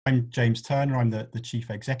I'm James Turner. I'm the Chief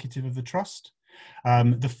Executive of the Trust.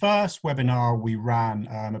 The first webinar we ran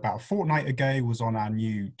about a fortnight ago was on our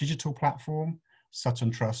new digital platform, Sutton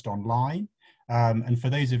Trust Online. And for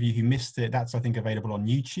those of you who missed it, that's, I think, available on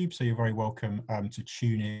YouTube, so you're very welcome to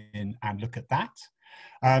tune in and look at that.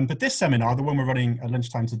 But this seminar, the one we're running at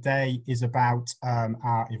lunchtime today, is about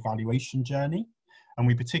our evaluation journey. And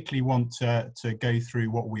we particularly want to go through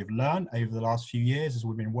what we've learned over the last few years as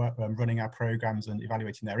we've been running our programs and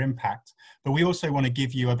evaluating their impact. But we also want to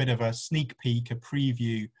give you a bit of a sneak peek, a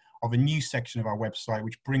preview of a new section of our website,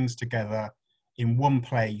 which brings together in one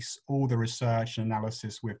place all the research and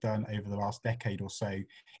analysis we've done over the last decade or so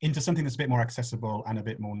into something that's a bit more accessible and a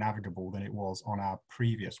bit more navigable than it was on our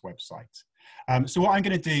previous website. So what I'm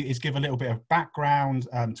going to do is give a little bit of background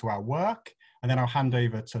to our work. And then I'll hand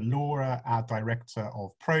over to Laura, our Director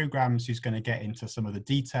of Programs, who's going to get into some of the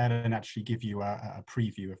detail and actually give you a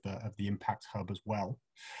preview of the Impact Hub as well.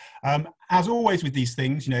 As always with these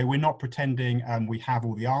things, we're not pretending we have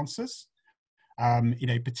all the answers.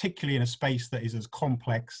 Particularly in a space that is as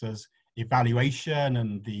complex as evaluation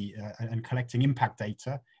and collecting impact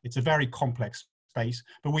data. It's a very complex space,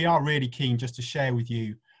 but we are really keen just to share with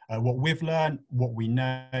you what we've learned, what we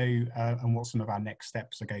know, and what some of our next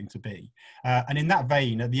steps are going to be. And in that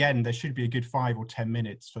vein, at the end, there should be a good 5 or 10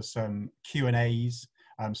 minutes for some Q&As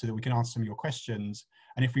so that we can answer some of your questions.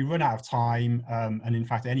 And if we run out of time, and in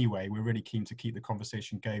fact, anyway, we're really keen to keep the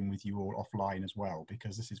conversation going with you all offline as well,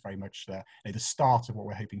 because this is very much the start of what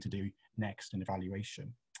we're hoping to do next in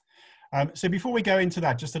evaluation. So before we go into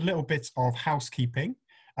that, just a little bit of housekeeping.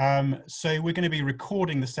 So we're going to be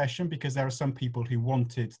recording the session because there are some people who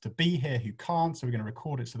wanted to be here who can't, so we're going to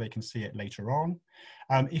record it so they can see it later on.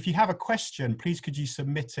 If you have a question, please could you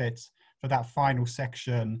submit it for that final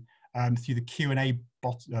section through the Q&A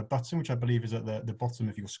button, which I believe is at the bottom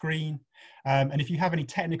of your screen. And if you have any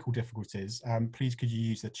technical difficulties, please could you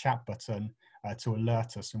use the chat button to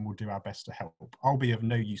alert us, and we'll do our best to help. I'll be of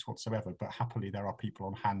no use whatsoever, but happily there are people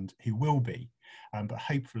on hand who will be, but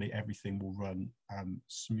hopefully everything will run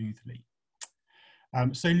smoothly.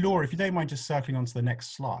 So Laura, if you don't mind just circling onto the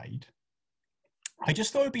next slide, I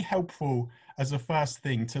just thought it'd be helpful as a first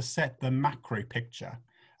thing to set the macro picture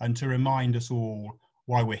and to remind us all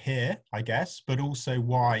why we're here, I guess, but also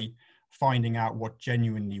why finding out what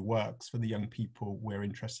genuinely works for the young people we're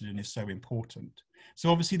interested in is so important. So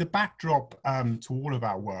obviously the backdrop to all of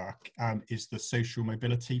our work is the social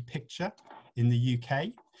mobility picture in the UK.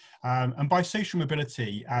 And by social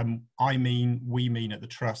mobility, we mean at the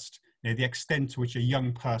Trust, the extent to which a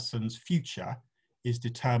young person's future is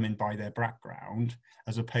determined by their background,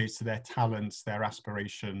 as opposed to their talents, their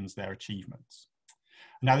aspirations, their achievements.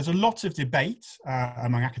 Now, there's a lot of debate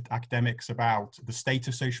among academics about the state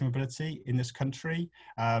of social mobility in this country,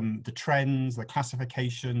 the trends, the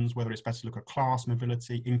classifications, whether it's better to look at class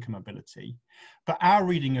mobility, income mobility. But our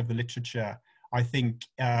reading of the literature, I think,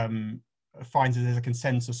 finds that there's a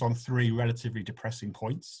consensus on 3 relatively depressing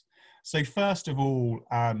points. So first of all,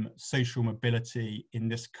 social mobility in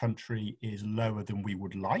this country is lower than we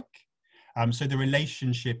would like. So the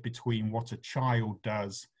relationship between what a child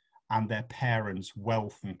does and their parents'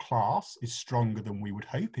 wealth and class is stronger than we would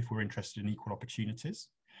hope if we're interested in equal opportunities.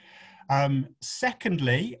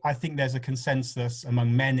 Secondly, I think there's a consensus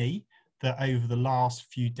among many that over the last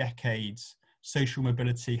few decades, social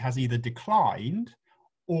mobility has either declined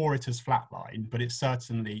or it has flatlined, but it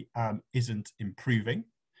certainly isn't improving.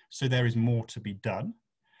 So there is more to be done.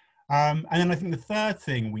 And then I think the third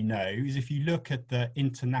thing we know is if you look at the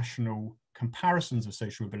international comparisons of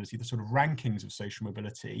social mobility, the sort of rankings of social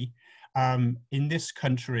mobility, in this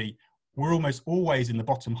country, we're almost always in the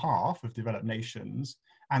bottom half of developed nations,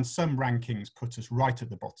 and some rankings put us right at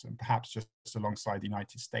the bottom, perhaps just alongside the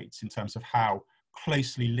United States in terms of how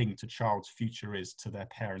closely linked a child's future is to their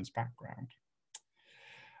parents' background.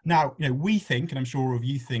 Now, we think, and I'm sure all of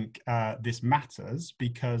you think this matters,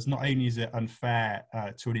 because not only is it unfair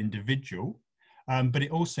to an individual, but it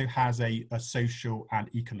also has a social and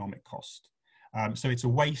economic cost. So it's a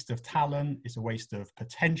waste of talent, it's a waste of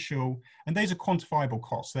potential, and those are quantifiable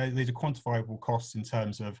costs. Those are quantifiable costs in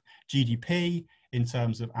terms of GDP, in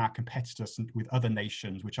terms of our competitors with other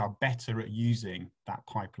nations which are better at using that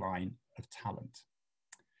pipeline of talent.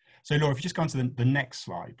 So Laura, if you just go on to the next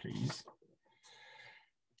slide, please.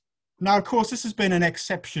 Now, of course, this has been an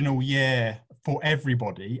exceptional year for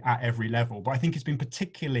everybody at every level, but I think it's been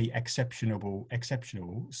particularly exceptional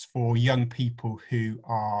for young people who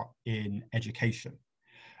are in education.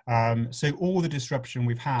 So all the disruption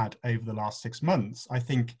we've had over the last 6 months, I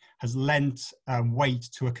think, has lent weight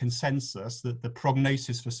to a consensus that the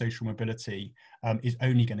prognosis for social mobility is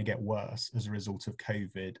only going to get worse as a result of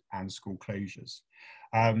COVID and school closures.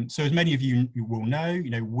 So as many of you will know,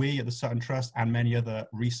 we at the Sutton Trust and many other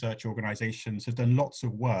research organisations have done lots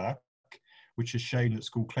of work which has shown that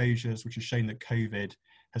school closures, which has shown that COVID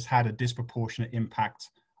has had a disproportionate impact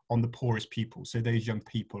on the poorest people, so those young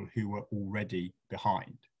people who were already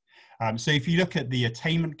behind. So if you look at the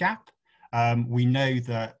attainment gap, we know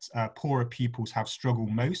that poorer pupils have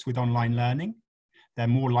struggled most with online learning. They're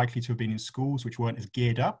more likely to have been in schools which weren't as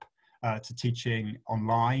geared up to teaching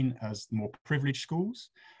online as more privileged schools.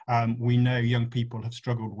 We know young people have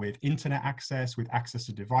struggled with internet access, with access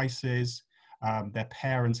to devices. Their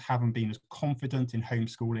parents haven't been as confident in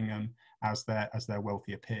homeschooling them as their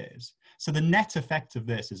wealthier peers. So the net effect of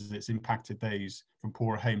this is that it's impacted those from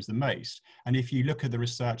poorer homes the most. And if you look at the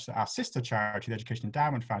research that our sister charity, the Education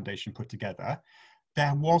Endowment Foundation, put together,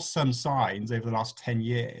 there was some signs over the last 10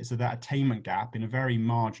 years that attainment gap in a very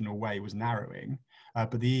marginal way was narrowing.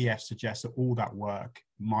 But the EEF suggests that all that work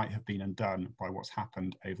might have been undone by what's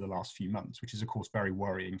happened over the last few months, which is of course very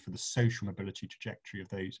worrying for the social mobility trajectory of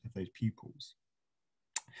those pupils.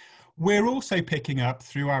 We're also picking up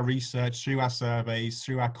through our research, through our surveys,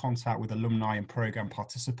 through our contact with alumni and programme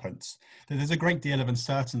participants, that there's a great deal of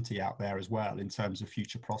uncertainty out there as well in terms of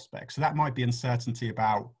future prospects. So that might be uncertainty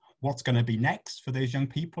about what's going to be next for those young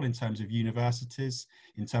people in terms of universities,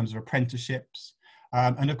 in terms of apprenticeships.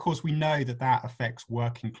 And of course, we know that that affects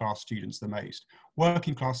working class students the most.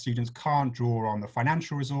 Working class students can't draw on the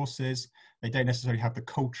financial resources. They don't necessarily have the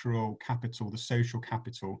cultural capital, the social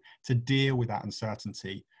capital to deal with that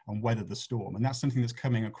uncertainty and weather the storm. And that's something that's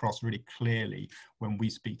coming across really clearly when we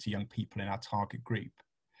speak to young people in our target group.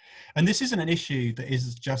 And this isn't an issue that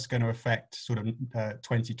is just going to affect sort of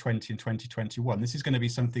 2020 and 2021. This is going to be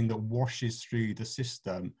something that washes through the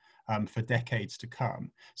system for decades to come.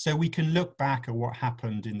 So we can look back at what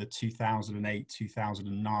happened in the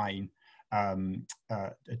 2008-2009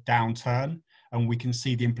 downturn, and we can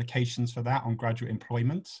see the implications for that on graduate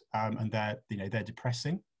employment, and they're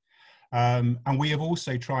depressing. And we have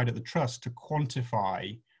also tried at the Trust to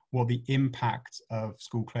quantify what the impact of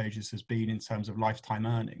school closures has been in terms of lifetime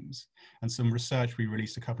earnings. And some research we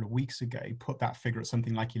released a couple of weeks ago put that figure at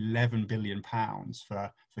something like £11 billion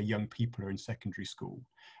for young people who are in secondary school.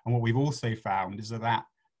 And what we've also found is that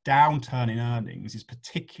downturn in earnings is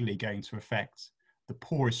particularly going to affect the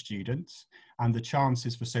poorest students, and the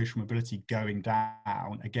chances for social mobility going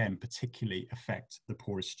down, again, particularly affect the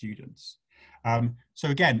poorest students. So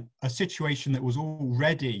again, a situation that was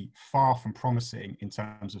already far from promising in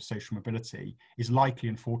terms of social mobility is likely,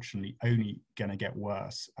 unfortunately, only going to get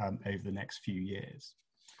worse over the next few years.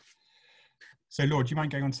 So Laura, do you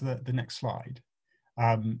mind going on to the next slide?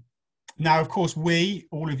 Now, of course,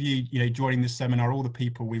 all of you, joining this seminar, all the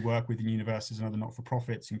people we work with in universities and other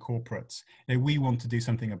not-for-profits and corporates, we want to do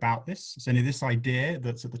something about this. So this idea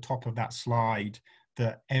that's at the top of that slide,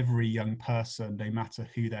 that every young person, no matter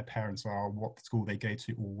who their parents are, what school they go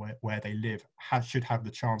to, or where they live, should have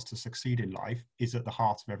the chance to succeed in life, is at the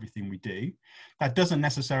heart of everything we do. That doesn't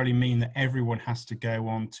necessarily mean that everyone has to go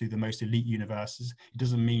on to the most elite universities. It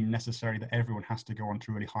doesn't mean necessarily that everyone has to go on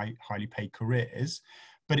to really highly paid careers,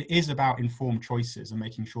 but it is about informed choices and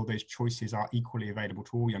making sure those choices are equally available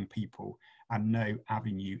to all young people and no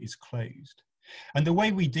avenue is closed. And the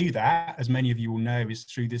way we do that, as many of you will know, is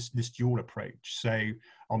through this dual approach. So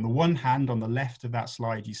on the one hand, on the left of that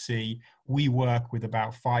slide, you see we work with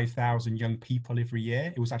about 5,000 young people every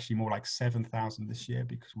year. It was actually more like 7,000 this year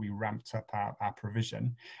because we ramped up our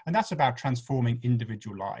provision. And that's about transforming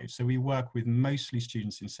individual lives. So we work with mostly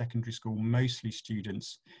students in secondary school, mostly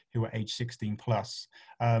students who are age 16 plus,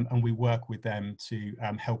 and we work with them to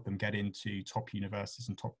help them get into top universities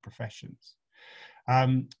and top professions.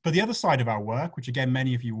 But the other side of our work, which again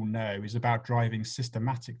many of you will know, is about driving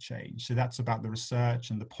systematic change. So that's about the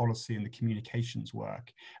research and the policy and the communications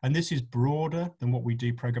work. And this is broader than what we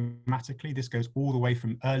do programmatically. This goes all the way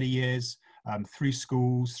from early years, through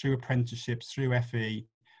schools, through apprenticeships, through FE,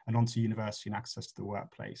 and onto university and access to the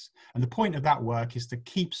workplace. And the point of that work is to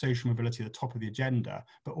keep social mobility at the top of the agenda,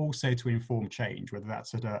 but also to inform change, whether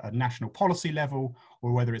that's at a national policy level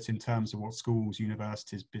or whether it's in terms of what schools,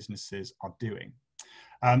 universities, businesses are doing.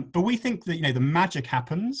 But we think that the magic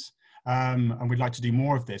happens, and we'd like to do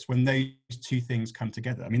more of this when those two things come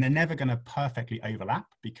together. I mean, they're never going to perfectly overlap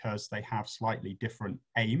because they have slightly different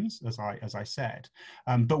aims, as I said.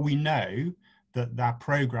 But we know that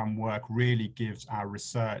programme work really gives our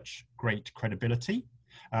research great credibility.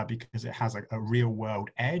 because it has a real world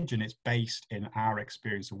edge, and it's based in our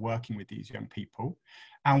experience of working with these young people.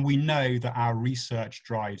 And we know that our research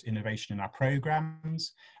drives innovation in our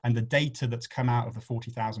programs, and the data that's come out of the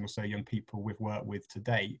 40,000 or so young people we've worked with to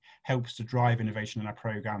date helps to drive innovation in our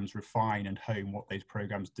programs, refine and hone what those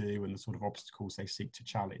programs do and the sort of obstacles they seek to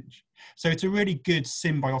challenge. So it's a really good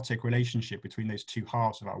symbiotic relationship between those two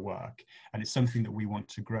halves of our work, and it's something that we want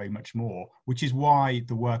to grow much more, which is why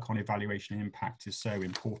the work on evaluation and impact is so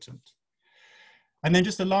important. And then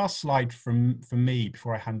just the last slide from me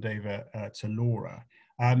before I hand over to Laura.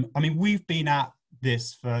 I mean, we've been at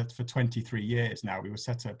this for 23 years now. We were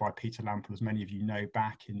set up by Peter Lample, as many of you know,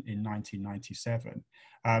 back in 1997.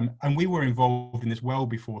 And we were involved in this well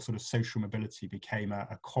before sort of social mobility became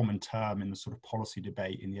a common term in the sort of policy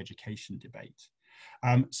debate, in the education debate.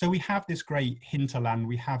 So we have this great hinterland,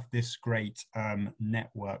 we have this great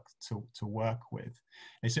network to work with.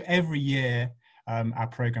 And so every year, our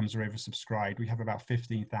programs are oversubscribed. We have about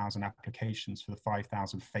 15,000 applications for the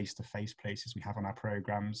 5,000 face-to-face places we have on our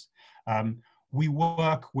programs. We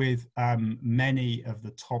work with many of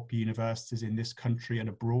the top universities in this country and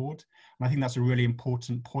abroad. And I think that's a really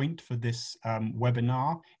important point for this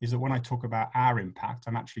webinar, is that when I talk about our impact,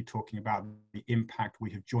 I'm actually talking about the impact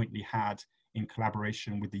we have jointly had in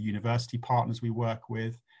collaboration with the university partners we work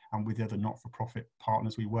with and with the other not-for-profit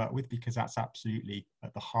partners we work with, because that's absolutely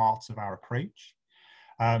at the heart of our approach.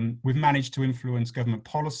 We've managed to influence government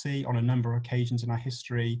policy on a number of occasions in our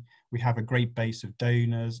history. We have a great base of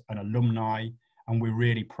donors and alumni, and we're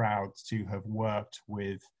really proud to have worked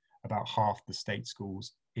with about half the state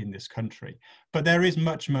schools in this country. But there is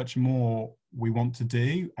much, much more we want to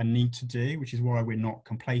do and need to do, which is why we're not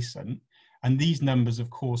complacent. And these numbers,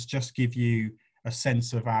 of course, just give you a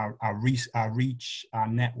sense of our reach, our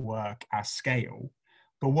network, our scale.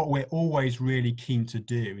 But what we're always really keen to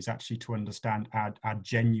do is actually to understand our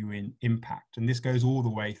genuine impact. And this goes all the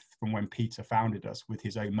way from when Peter founded us with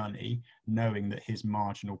his own money, knowing that his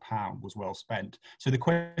marginal pound was well spent. So the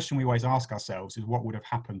question we always ask ourselves is, what would have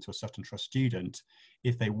happened to a Sutton Trust student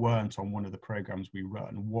if they weren't on one of the programs we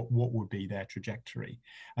run? What would be their trajectory?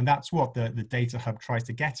 And that's what the Data Hub tries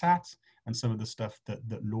to get at, and some of the stuff that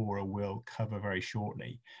Laura will cover very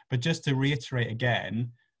shortly. But just to reiterate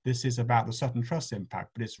again, this is about the Sutton Trust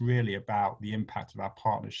impact, but it's really about the impact of our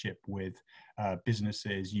partnership with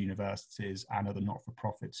businesses, universities, and other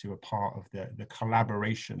not-for-profits who are part of the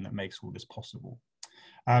collaboration that makes all this possible.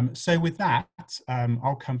 So with that,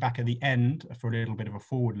 I'll come back at the end for a little bit of a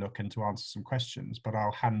forward look and to answer some questions, but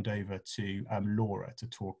I'll hand over to Laura to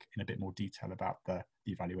talk in a bit more detail about the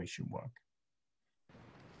evaluation work.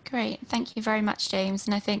 Great, thank you very much, James.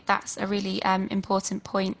 And I think that's a really important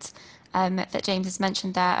point that James has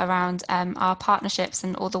mentioned there around our partnerships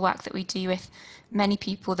and all the work that we do with many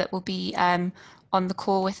people that will be on the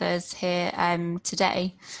call with us here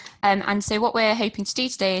today. And so what we're hoping to do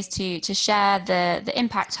today is to share the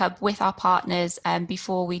Impact Hub with our partners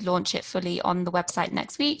before we launch it fully on the website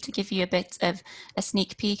next week, to give you a bit of a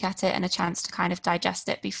sneak peek at it and a chance to kind of digest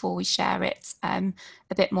it before we share it a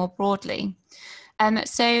bit more broadly.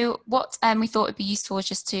 So what we thought would be useful is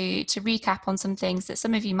just to recap on some things that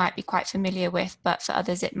some of you might be quite familiar with, but for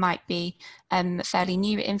others it might be fairly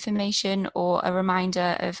new information or a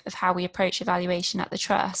reminder of how we approach evaluation at the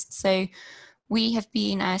Trust. So we have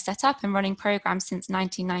been set up and running programs since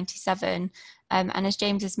 1997. And as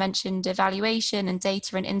James has mentioned, evaluation and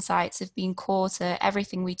data and insights have been core to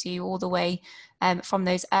everything we do, all the way from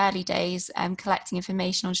those early days, collecting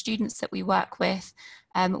information on students that we work with,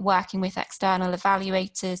 working with external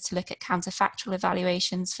evaluators to look at counterfactual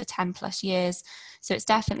evaluations for 10 plus years. So it's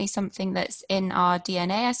definitely something that's in our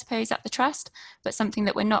DNA, I suppose, at the Trust, but something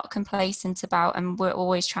that we're not complacent about, and we're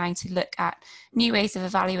always trying to look at new ways of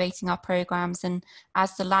evaluating our programs. And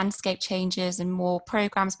as the landscape changes and more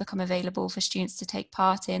programs become available for students to take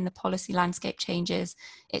part in, the policy landscape changes,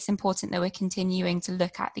 it's important that we're continuing to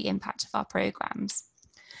look at the impact of our programs.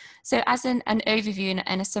 So as an overview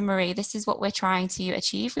and a summary, this is what we're trying to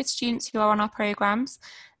achieve with students who are on our programs.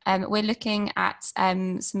 We're looking at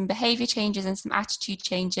some behaviour changes and some attitude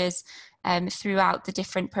changes throughout the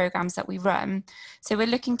different programs that we run. So we're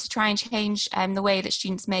looking to try and change the way that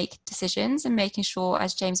students make decisions, and making sure,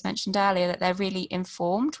 as James mentioned earlier, that they're really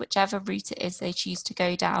informed, whichever route it is they choose to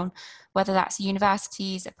go down, whether that's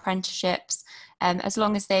universities, apprenticeships, as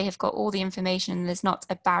long as they have got all the information and there's not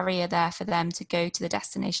a barrier there for them to go to the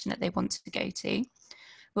destination that they want to go to.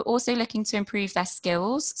 We're also looking to improve their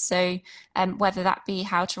skills. So whether that be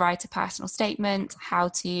how to write a personal statement, how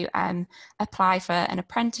to apply for an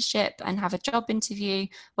apprenticeship and have a job interview,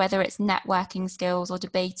 whether it's networking skills or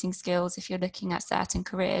debating skills if you're looking at certain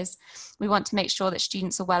careers. We want to make sure that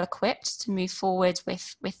students are well equipped to move forward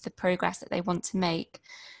with the progress that they want to make.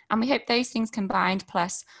 And we hope those things combined,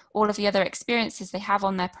 plus all of the other experiences they have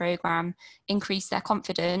on their programme, increase their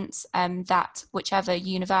confidence that whichever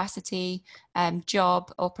university,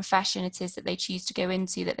 job or profession it is that they choose to go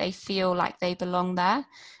into, that they feel like they belong there.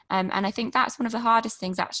 And I think that's one of the hardest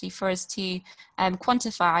things actually for us to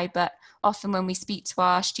quantify, but often when we speak to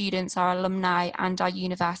our students, our alumni and our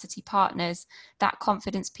university partners, that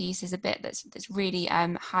confidence piece is a bit that's really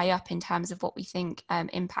high up in terms of what we think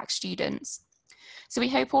impacts students. So we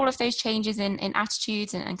hope all of those changes in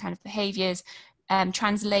attitudes and kind of behaviours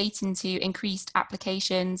translate into increased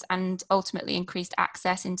applications and ultimately increased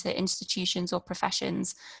access into institutions or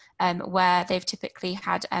professions where they've typically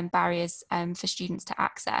had barriers for students to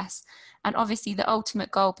access. And obviously the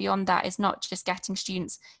ultimate goal beyond that is not just getting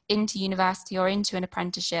students into university or into an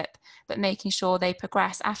apprenticeship, but making sure they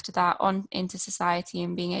progress after that on into society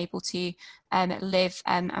and being able to live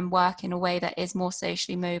and work in a way that is more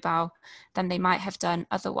socially mobile than they might have done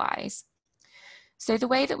otherwise. So the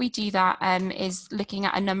way that we do that is looking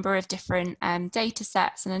at a number of different data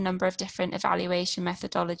sets and a number of different evaluation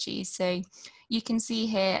methodologies. So you can see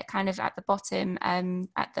here kind of at the bottom,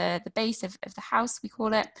 at the base of the house, we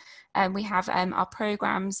call it, we have our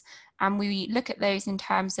programs, and we look at those in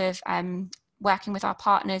terms of working with our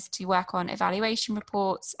partners to work on evaluation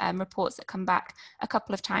reports, reports that come back a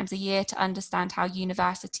couple of times a year to understand how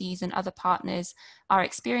universities and other partners are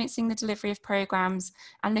experiencing the delivery of programs,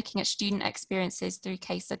 and looking at student experiences through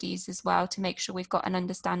case studies as well to make sure we've got an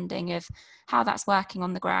understanding of how that's working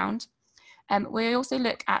on the ground. We also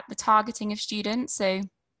look at the targeting of students. So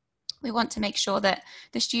we want to make sure that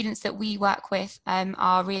the students that we work with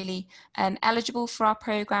are really eligible for our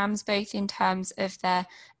programs, both in terms of their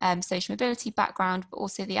social mobility background, but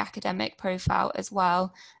also the academic profile as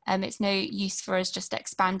well. It's no use for us just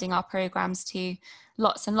expanding our programs to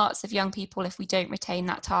lots and lots of young people if we don't retain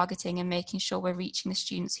that targeting and making sure we're reaching the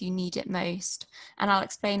students who need it most. And I'll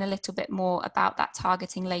explain a little bit more about that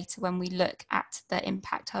targeting later when we look at the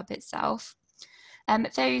Impact Hub itself.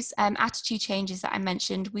 Those attitude changes that I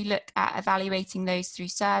mentioned, we look at evaluating those through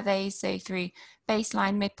surveys, so through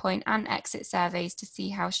baseline, midpoint and exit surveys to see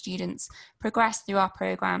how students progress through our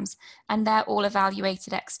programs, and they're all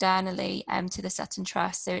evaluated externally to the Sutton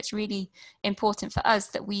Trust. So it's really important for us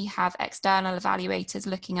that we have external evaluators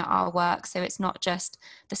looking at our work, so it's not just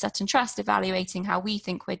the Sutton Trust evaluating how we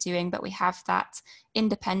think we're doing, but we have that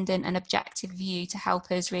independent and objective view to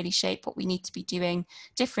help us really shape what we need to be doing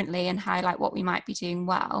differently and highlight what we might be doing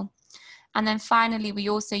well. And then finally, we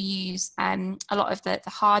also use a lot of the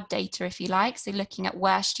hard data, if you like, so looking at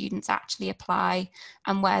where students actually apply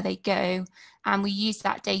and where they go. And we use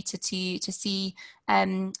that data to see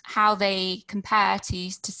how they compare to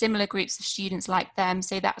similar groups of students like them.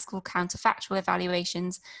 So that's called counterfactual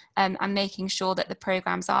evaluations, and making sure that the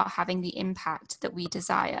programs are having the impact that we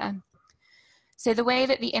desire. So the way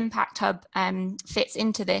that the Impact Hub fits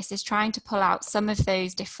into this is trying to pull out some of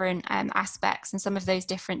those different aspects and some of those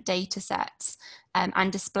different data sets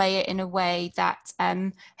and display it in a way that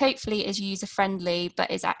hopefully is user-friendly but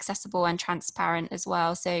is accessible and transparent as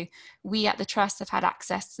well. So we at the Trust have had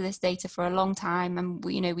access to this data for a long time, and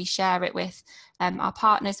we share it with our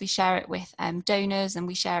partners, we share it with donors, and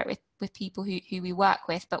we share it with people who we work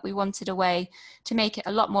with, but we wanted a way to make it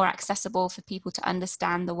a lot more accessible for people to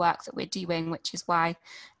understand the work that we're doing, which is why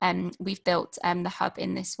we've built the hub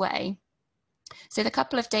in this way. So the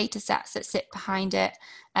couple of data sets that sit behind it,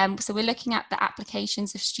 so we're looking at the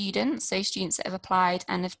applications of students, so students that have applied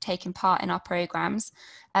and have taken part in our programs,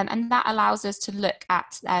 and that allows us to look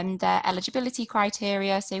at their eligibility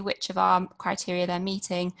criteria, so which of our criteria they're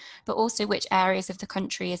meeting, but also which areas of the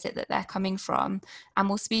country is it that they're coming from. And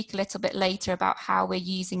we'll speak a little bit later about how we're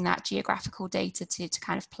using that geographical data to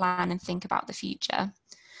kind of plan and think about the future.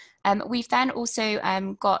 We've then also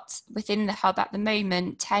got within the hub at the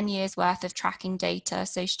moment 10 years worth of tracking data.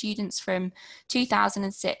 So students from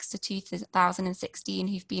 2006 to 2016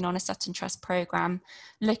 who've been on a Sutton Trust programme,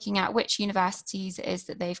 looking at which universities it is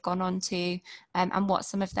that they've gone on to and what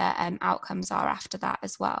some of their outcomes are after that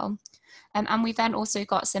as well. And we've then also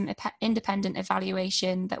got some independent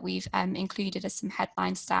evaluation that we've included as some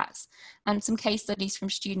headline stats and some case studies from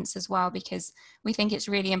students as well, because we think it's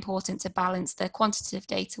really important to balance the quantitative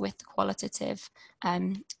data with the qualitative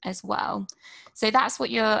as well. So that's what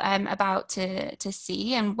you're about to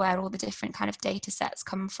see and where all the different kind of data sets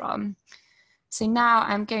come from. So now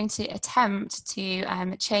I'm going to attempt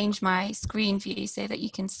to change my screen view so that you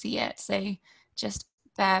can see it. So just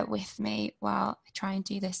bear with me while I try and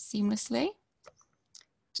do this seamlessly.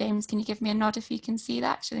 James, can you give me a nod if you can see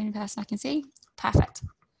that? Actually, the only person I can see. Perfect.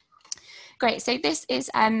 Great, so this is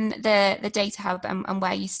the data hub and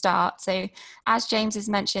where you start. So as James has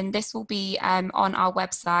mentioned, this will be on our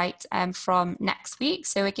website from next week.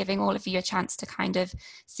 So we're giving all of you a chance to kind of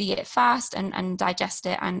see it first and digest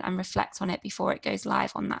it and reflect on it before it goes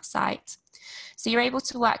live on that site. So you're able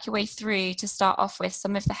to work your way through to start off with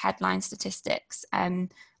some of the headline statistics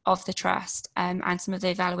of the trust and some of the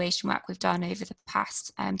evaluation work we've done over the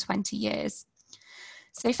past 20 years.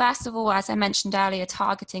 So first of all, as I mentioned earlier,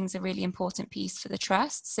 targeting is a really important piece for the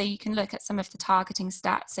trust. So you can look at some of the targeting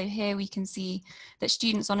stats. So here we can see that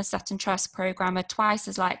students on a Sutton Trust programme are twice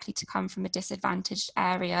as likely to come from a disadvantaged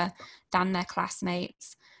area than their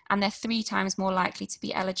classmates, and they're 3 times more likely to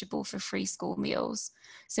be eligible for free school meals.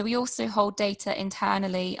 So we also hold data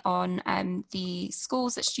internally on the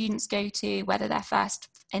schools that students go to, whether they're first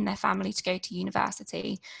in their family to go to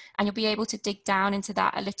university, and you'll be able to dig down into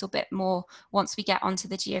that a little bit more once we get onto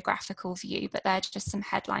the geographical view, but they're just some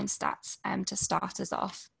headline stats to start us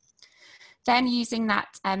off. Then using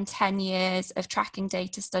that 10 years of tracking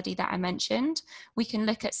data study that I mentioned, we can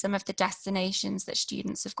look at some of the destinations that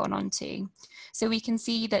students have gone on to. So we can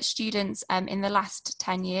see that students in the last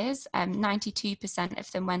 10 years, 92%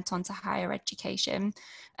 of them went on to higher education,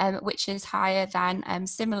 which is higher than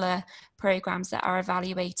similar programs that our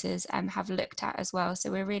evaluators have looked at as well. So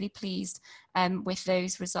we're really pleased with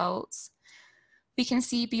those results. We can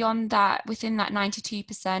see beyond that, within that 92%,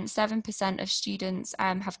 7% of students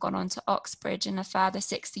have gone on to Oxbridge, and a further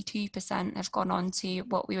 62% have gone on to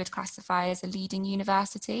what we would classify as a leading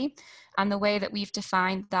university. And the way that we've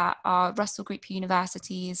defined that are Russell Group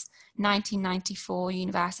universities, 1994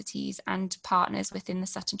 universities, and partners within the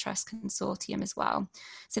Sutton Trust Consortium as well.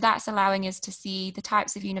 So that's allowing us to see the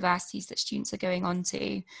types of universities that students are going on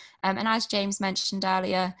to. And as James mentioned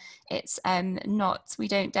earlier, it's we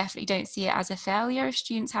definitely don't see it as a failure if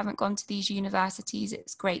students haven't gone to these universities.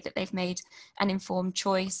 It's great that they've made an informed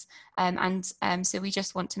choice, so we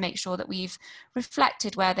just want to make sure that we've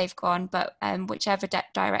reflected where they've gone, but whichever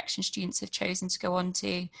direction students have chosen to go on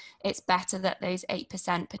to, it's better that those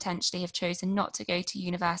 8% potentially have chosen not to go to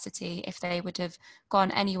university if they would have gone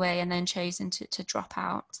anyway and then chosen to drop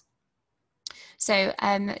out. So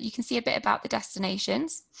you can see a bit about the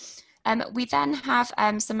destinations. We then have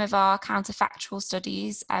some of our counterfactual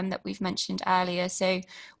studies that we've mentioned earlier. So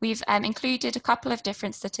we've included a couple of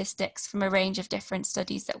different statistics from a range of different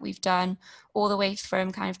studies that we've done, all the way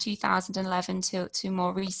from kind of 2011 to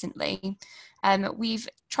more recently. We've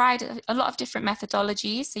tried a lot of different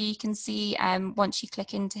methodologies. So you can see once you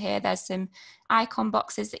click into here, there's some icon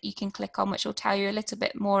boxes that you can click on, which will tell you a little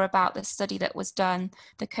bit more about the study that was done,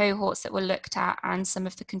 the cohorts that were looked at, and some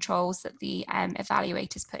of the controls that the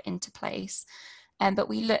evaluators put into place. But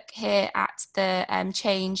we look here at the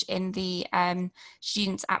change in the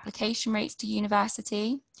students' application rates to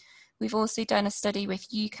university. We've also done a study with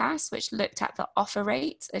UCAS, which looked at the offer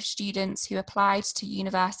rate of students who applied to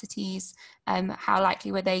universities. How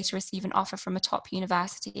likely were they to receive an offer from a top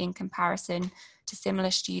university in comparison to similar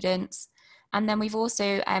students? And then we've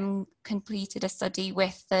also completed a study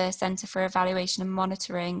with the Centre for Evaluation and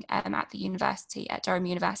Monitoring at the university, at Durham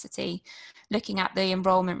University, looking at the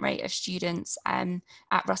enrolment rate of students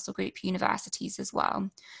at Russell Group universities as well.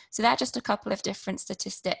 So they're just a couple of different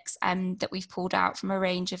statistics that we've pulled out from a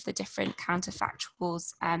range of the different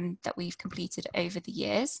counterfactuals that we've completed over the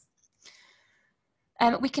years.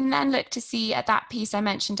 We can then look to see at that piece I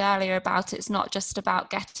mentioned earlier about it's not just about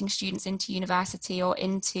getting students into university or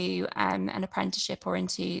into an apprenticeship or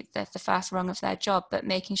into the first rung of their job, but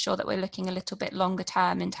making sure that we're looking a little bit longer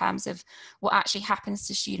term in terms of what actually happens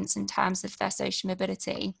to students in terms of their social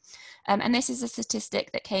mobility. And this is a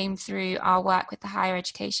statistic that came through our work with the Higher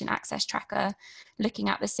Education Access Tracker, looking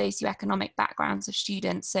at the socioeconomic backgrounds of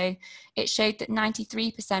students. So it showed that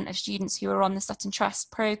 93% of students who were on the Sutton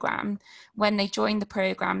Trust programme, when they joined the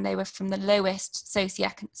programme, they were from the lowest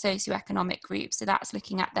socioeconomic group. So that's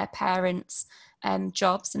looking at their parents'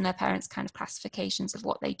 jobs and their parents' kind of classifications of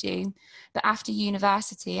what they do. But after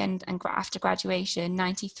university and after graduation,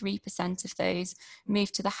 93% of those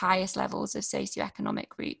moved to the highest levels of socioeconomic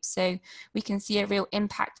groups. So we can see a real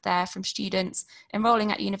impact there from students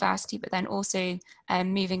enrolling at university, but then also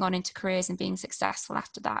moving on into careers and being successful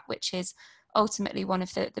after that, which is ultimately one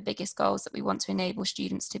of the biggest goals that we want to enable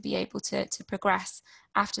students to be able to progress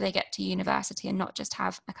after they get to university and not just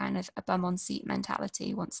have a kind of a bum on seat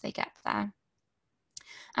mentality once they get there.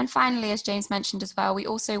 And finally, as James mentioned as well, we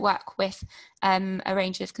also work with a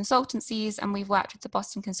range of consultancies, and we've worked with the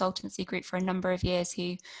Boston Consultancy Group for a number of years,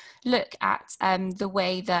 who look at the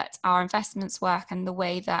way that our investments work and the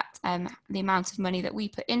way that the amount of money that we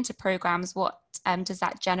put into programs, what does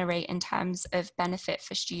that generate in terms of benefit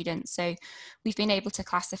for students. So we've been able to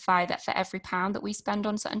classify that for every £1 that we spend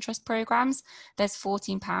on Sutton Trust programs, there's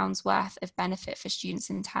 £14 worth of benefit for students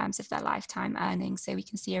in terms of their lifetime earnings. So we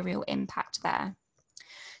can see a real impact there.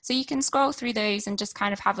 So you can scroll through those and just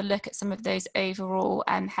kind of have a look at some of those overall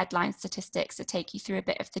headline statistics to take you through a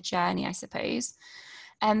bit of the journey, I suppose.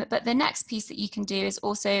 But the next piece that you can do is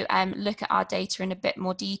also look at our data in a bit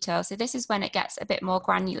more detail. So this is when it gets a bit more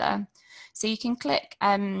granular. So you can click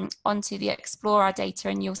onto the Explore Our Data,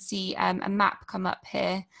 and you'll see a map come up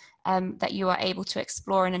here that you are able to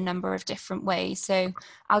explore in a number of different ways. So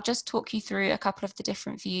I'll just talk you through a couple of the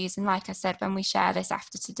different views. And like I said, when we share this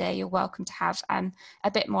after today, you're welcome to have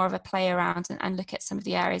a bit more of a play around and look at some of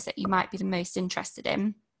the areas that you might be the most interested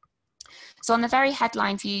in. So on the very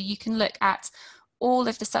headline view, you can look at all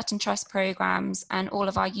of the Sutton Trust programs and all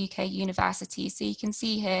of our UK universities. So you can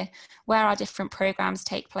see here where our different programs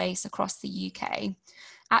take place across the UK.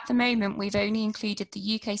 At the moment, we've only included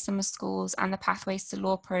the UK Summer Schools and the Pathways to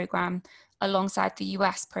Law programme alongside the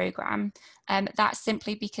US programme. That's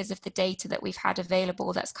simply because of the data that we've had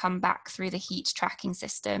available that's come back through the HEAT tracking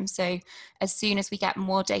system. So as soon as we get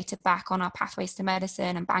more data back on our Pathways to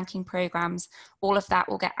Medicine and banking programmes, all of that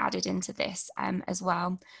will get added into this as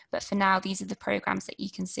well. But for now, these are the programmes that you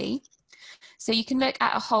can see. So you can look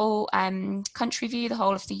at a whole country view, the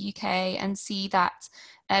whole of the UK, and see that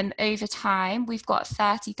over time, we've got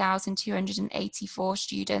 30,284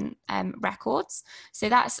 student records. So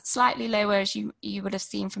that's slightly lower, as you would have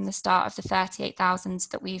seen from the start, of the 38,000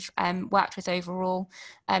 that we've worked with overall.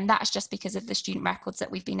 That's just because of the student records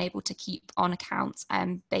that we've been able to keep on account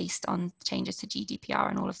based on changes to GDPR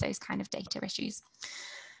and all of those kind of data issues.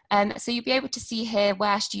 So you'll be able to see here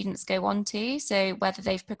where students go on to, so whether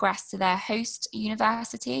they've progressed to their host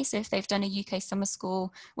university. So if they've done a UK summer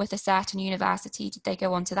school with a certain university, did they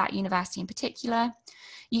go on to that university in particular?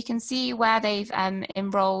 You can see where they've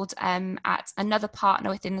enrolled at another partner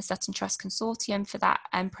within the Sutton Trust Consortium for that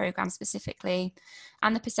programme specifically,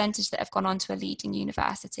 and the percentage that have gone on to a leading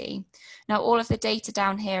university. Now, all of the data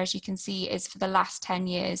down here, as you can see, is for the last 10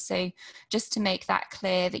 years. So just to make that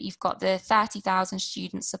clear, that you've got the 30,000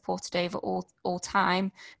 students supported over all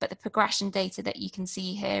time, but the progression data that you can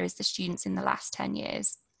see here is the students in the last 10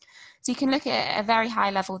 years. So you can look at a very high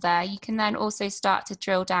level there. You can then also start to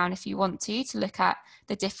drill down if you want to look at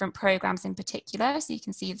the different programs in particular. So you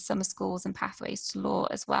can see the summer schools and Pathways to Law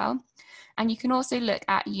as well. And you can also look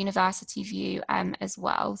at University View as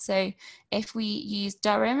well. So if we use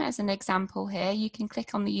Durham as an example here, you can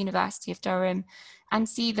click on the University of Durham and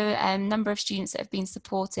see the number of students that have been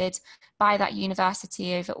supported by that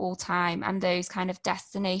university over all time, and those kind of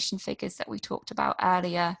destination figures that we talked about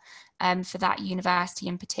earlier for that university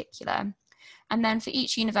in particular. And then for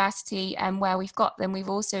each university where we've got them, we've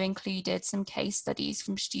also included some case studies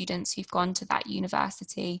from students who've gone to that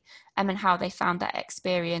university and how they found that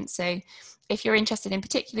experience. So if you're interested in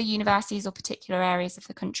particular universities or particular areas of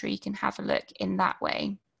the country, you can have a look in that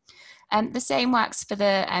way. The same works for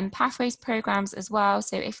the Pathways programs as well.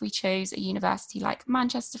 So if we chose a university like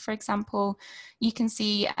Manchester, for example, you can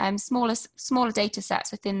see smaller data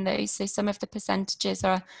sets within those. So some of the percentages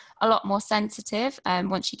are a lot more sensitive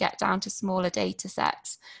once you get down to smaller data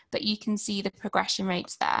sets, but you can see the progression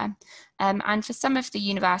rates there. And for some of the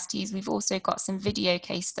universities, we've also got some video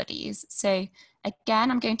case studies. So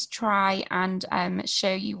again, I'm going to try and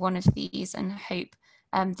show you one of these and hope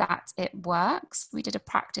that it works. We did a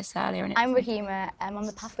practice earlier. And I'm Rahima. I'm on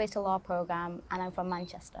the Pathways to Law programme, and I'm from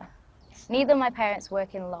Manchester. Neither of my parents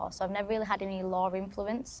work in law, so I've never really had any law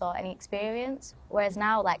influence or any experience. Whereas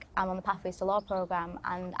now, I'm on the Pathways to Law programme,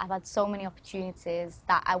 and I've had so many opportunities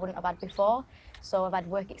that I wouldn't have had before. So I've had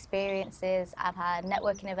work experiences, I've had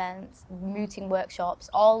networking events, mooting workshops.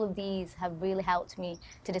 All of these have really helped me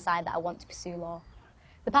to decide that I want to pursue law.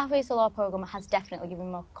 The Pathways to Law programme has definitely given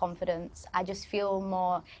me more confidence. I just feel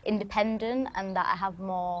more independent, and that I have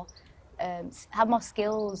more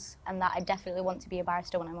skills, and that I definitely want to be a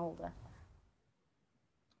barrister when I'm older.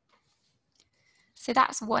 So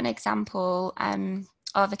that's one example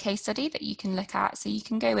of a case study that you can look at. So you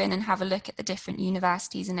can go in and have a look at the different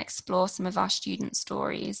universities and explore some of our student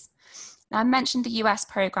stories. Now, I mentioned the US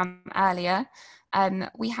programme earlier.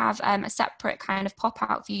 We have a separate kind of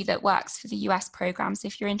pop-out view that works for the US program. So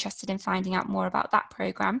if you're interested in finding out more about that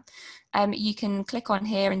program, you can click on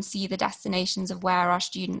here and see the destinations of where our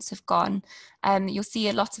students have gone. You'll see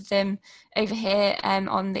a lot of them over here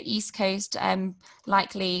on the East Coast,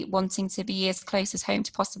 likely wanting to be as close as home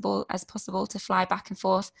as possible to fly back and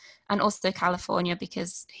forth, and also California,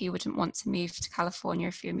 because who wouldn't want to move to California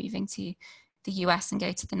if you're moving to the US and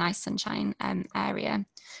go to the nice sunshine area.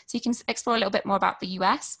 So you can explore a little bit more about the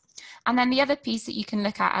US. And then the other piece that you can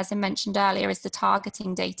look at, as I mentioned earlier, is the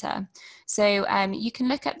targeting data. So you can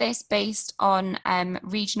look at this based on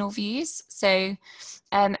regional views. So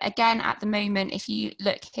again, at the moment, if you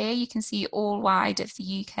look here, you can see all wide of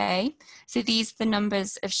the UK. So these are the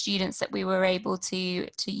numbers of students that we were able to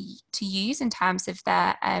use in terms of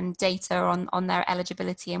their data on their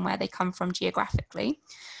eligibility and where they come from geographically.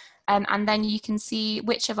 And then you can see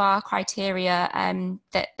which of our criteria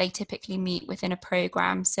that they typically meet within a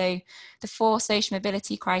program. So the 4 social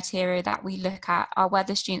mobility criteria that we look at are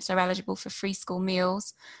whether students are eligible for free school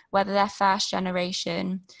meals, whether they're first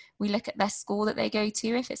generation. We look at their school that they go to,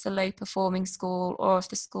 if it's a low performing school or if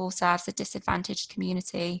the school serves a disadvantaged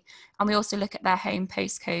community. And we also look at their home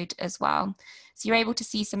postcode as well. So you're able to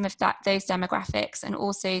see some of those demographics and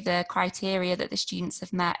also the criteria that the students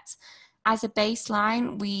have met. As a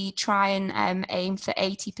baseline, we try and aim for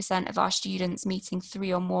 80% of our students meeting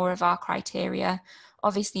 3 or more of our criteria.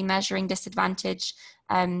 Obviously, measuring disadvantage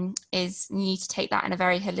you need to take that in a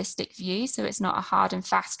very holistic view. So it's not a hard and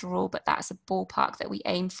fast rule, but that's a ballpark that we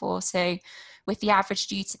aim for. So with the average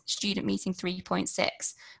student meeting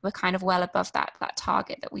 3.6, we're kind of well above that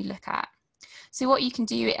target that we look at. So what you can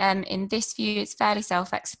do in this view, it's fairly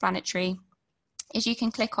self-explanatory, is you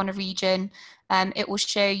can click on a region. It will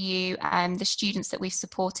show you the students that we've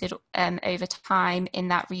supported over time in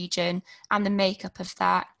that region and the makeup of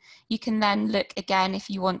that. You can then look again if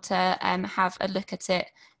you want to have a look at it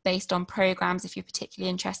based on programs. If you're particularly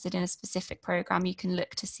interested in a specific program, you can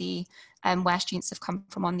look to see where students have come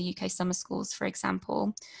from on the UK summer schools, for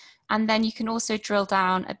example. And then you can also drill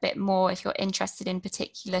down a bit more if you're interested in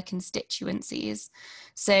particular constituencies.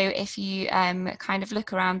 So if you kind of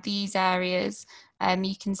look around these areas,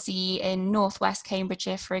 you can see in Northwest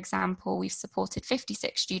Cambridgeshire, for example, we've supported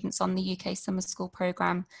 56 students on the UK summer school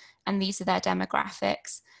programme, and these are their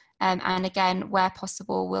demographics. And again, where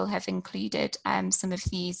possible, we'll have included some of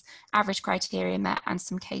these average criteria met and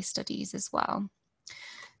some case studies as well.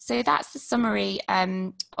 So that's the summary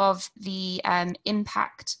of the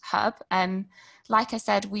Impact Hub. Like I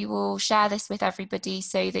said, we will share this with everybody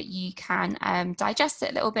so that you can digest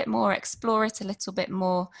it a little bit more, explore it a little bit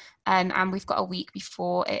more, and we've got a week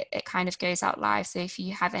before it kind of goes out live. So if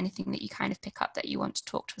you have anything that you kind of pick up that you want to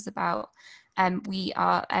talk to us about, we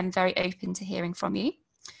are very open to hearing from you.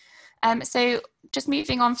 So just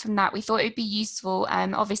moving on from that, we thought it would be useful.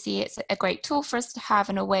 Obviously, it's a great tool for us to have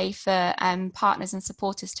and a way for partners and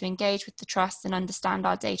supporters to engage with the Trust and understand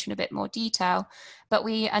our data in a bit more detail. But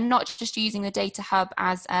we are not just using the Data Hub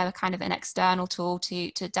as a kind of an external tool to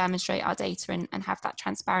demonstrate our data and have that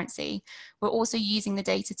transparency. We're also using the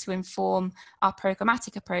data to inform our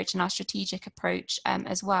programmatic approach and our strategic approach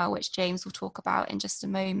as well, which James will talk about in just a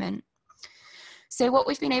moment. So what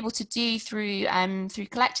we've been able to do through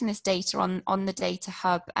collecting this data on the Data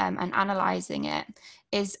Hub and analysing it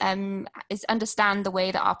is understand the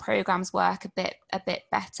way that our programmes work a bit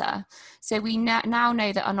better. So we now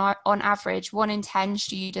know that on average, 1 in 10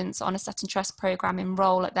 students on a Sutton Trust programme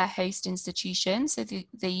enrol at their host institution, so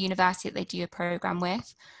the university that they do a programme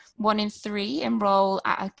with. 1 in 3 enrol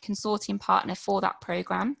at a consortium partner for that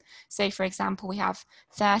programme. So for example, we have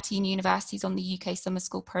 13 universities on the UK summer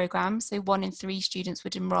school programme. So 1 in 3 students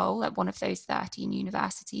would enrol at one of those 13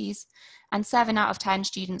 universities. And 7 out of 10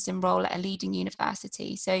 students enrol at a leading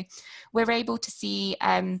university. So we're able to see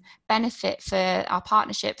benefit for our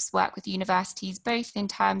partnerships work with universities, both in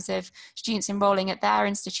terms of students enrolling at their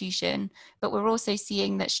institution, but we're also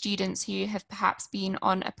seeing that students who have perhaps been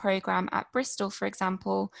on a programme at Bristol, for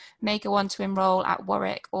example, may go on to enrol at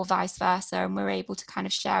Warwick or vice versa. And we're able to kind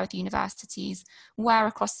of share with universities where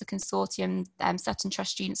across the consortium Sutton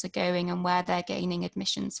Trust students are going and where they're gaining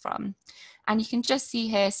admissions from. And you can just see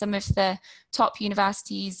here some of the top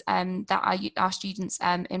universities that our students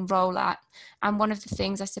enrol at. And one of the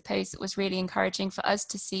things I suppose that was really encouraging for us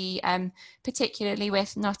to see, particularly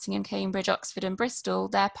with Nottingham, Cambridge, Oxford and Bristol,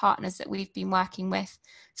 they're partners that we've been working with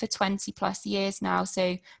for 20 plus years now.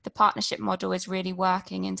 So the partnership model is really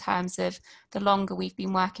working in terms of the longer we've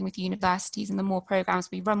been working with universities and the more programmes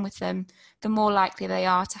we run with them, the more likely they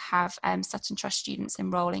are to have Sutton Trust students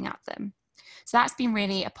enrolling at them. So that's been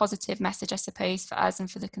really a positive message, I suppose, for us and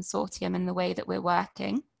for the consortium and the way that we're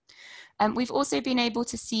working. We've also been able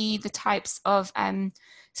to see the types of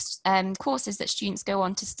courses that students go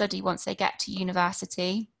on to study once they get to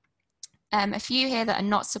university. A few here that are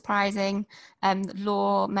not surprising: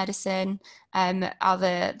 law, medicine are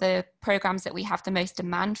the programs that we have the most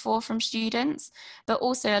demand for from students, but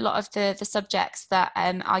also a lot of the subjects that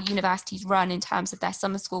our universities run in terms of their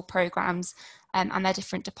summer school programs and their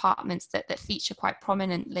different departments that feature quite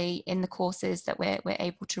prominently in the courses that we're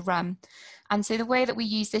able to run. And so the way that we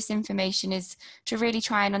use this information is to really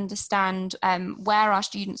try and understand where our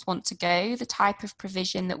students want to go, the type of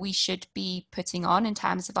provision that we should be putting on in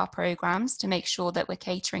terms of our programs to make sure that we're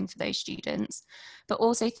catering for those students, but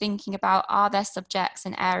also thinking about, are there subjects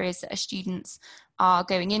and areas that our students are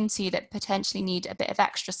going into that potentially need a bit of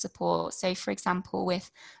extra support. So for example,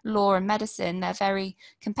 with law and medicine, they're very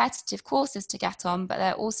competitive courses to get on, but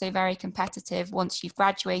they're also very competitive once you've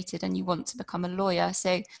graduated and you want to become a lawyer.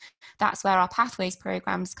 So that's where our pathways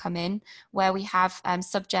programs come in, where we have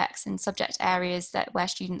subjects and subject areas that where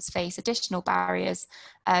students face additional barriers.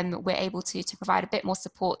 We're able to provide a bit more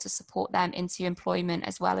support to support them into employment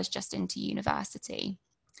as well as just into university.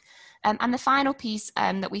 And the final piece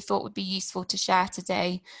that we thought would be useful to share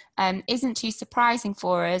today isn't too surprising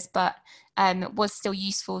for us, but was still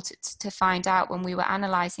useful to find out when we were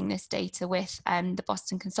analysing this data with the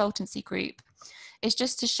Boston Consultancy Group, is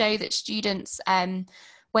just to show that students,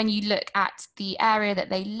 when you look at the area that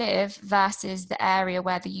they live versus the area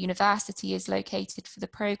where the university is located for the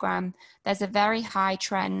programme, there's a very high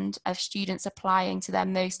trend of students applying to their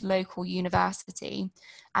most local university.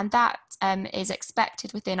 And that is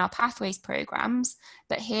expected within our pathways programmes.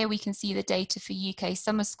 But here we can see the data for UK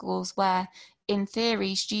summer schools where, in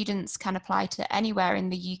theory, students can apply to anywhere in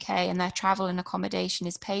the UK and their travel and accommodation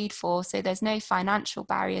is paid for. So there's no financial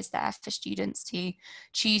barriers there for students to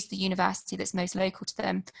choose the university that's most local to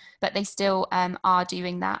them, but they still are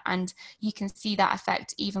doing that. And you can see that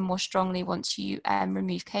effect even more strongly once you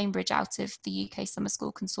remove Cambridge out of the UK Summer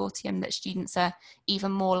School Consortium, that students are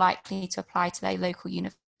even more likely to apply to their local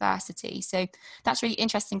university. So that's really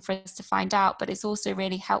interesting for us to find out, but it's also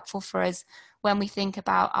really helpful for us when we think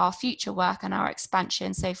about our future work and our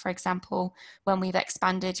expansion. So for example, when we've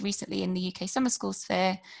expanded recently in the UK summer school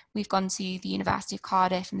sphere, we've gone to the University of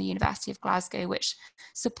Cardiff and the University of Glasgow, which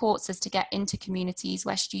supports us to get into communities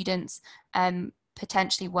where students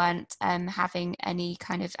potentially weren't having any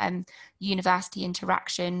kind of university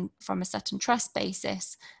interaction from a Sutton Trust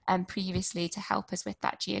basis previously, to help us with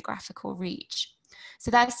that geographical reach.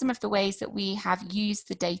 So there's some of the ways that we have used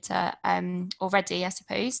the data already, I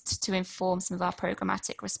suppose, to inform some of our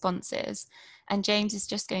programmatic responses. And James is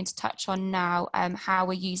just going to touch on now how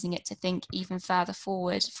we're using it to think even further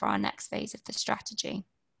forward for our next phase of the strategy.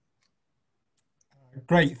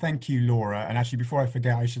 Great, thank you, Laura. And actually, before I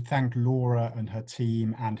forget, I should thank Laura and her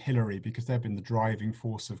team and Hilary, because they've been the driving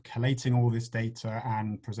force of collating all this data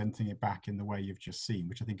and presenting it back in the way you've just seen,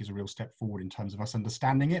 which I think is a real step forward in terms of us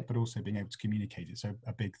understanding it, but also being able to communicate it. So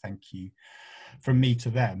a big thank you from me to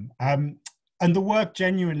them. And the work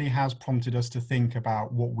genuinely has prompted us to think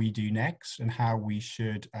about what we do next and how we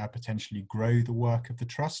should potentially grow the work of the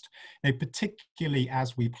Trust, particularly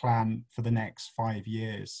as we plan for the next 5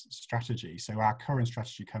 years strategy. So our current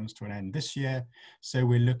strategy comes to an end this year, so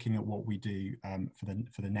we're looking at what we do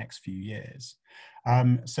for the next few years.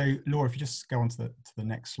 So Laura, if you just go on to the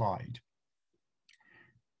next slide.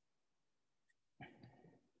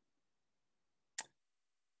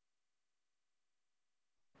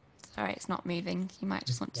 Sorry, it's not moving. You might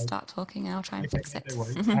just want to start talking and I'll try and fix it. No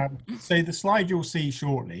worries. So the slide you'll see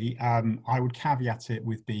shortly, I would caveat it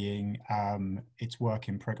with being it's work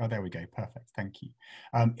in progress. Oh, there we go. Perfect. Thank you.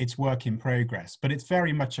 It's work in progress, but it's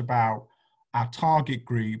very much about our target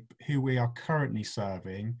group, who we are currently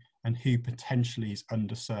serving and who potentially is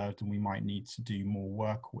underserved and we might need to do more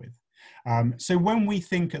work with. So when we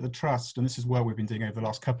think at the Trust, and this is what we've been doing over the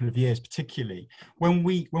last couple of years, particularly when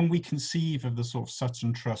we conceive of the sort of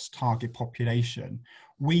Sutton Trust target population,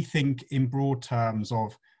 we think in broad terms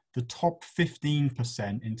of the top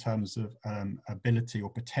 15% in terms of ability or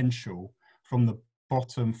potential from the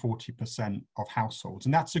bottom 40% of households.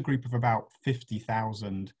 And that's a group of about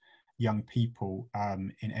 50,000 young people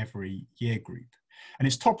in every year group. And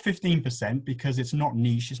it's top 15% because it's not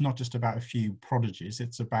niche, it's not just about a few prodigies,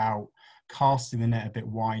 it's about casting the net a bit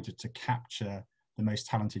wider to capture the most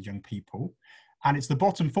talented young people. And it's the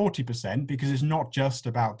bottom 40% because it's not just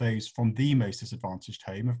about those from the most disadvantaged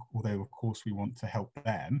home, although of course we want to help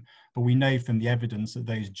them, but we know from the evidence that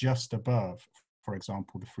those just above, for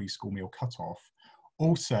example, the free school meal cutoff,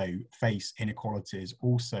 also face inequalities,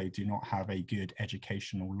 also do not have a good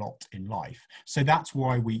educational lot in life. So that's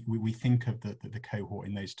why we think of the cohort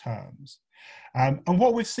in those terms. And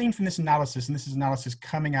what we've seen from this analysis, and this is analysis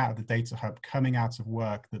coming out of the Data Hub, coming out of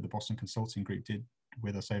work that the Boston Consulting Group did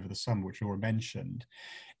with us over the summer, which Laura mentioned,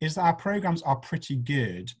 is that our programs are pretty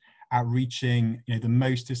good at reaching, the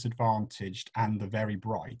most disadvantaged and the very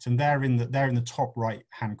bright, and they're in the top right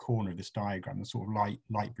hand corner of this diagram, the sort of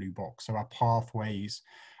light blue box. So our pathways,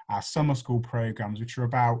 our summer school programs, which are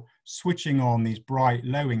about switching on these bright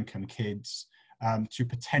low income kids to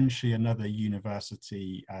potentially another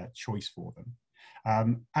university choice for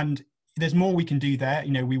them. And there's more we can do there.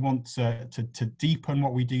 We want to deepen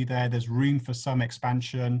what we do there. There's room for some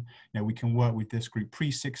expansion. We can work with this group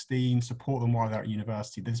pre-16, support them while they're at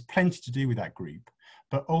university. There's plenty to do with that group,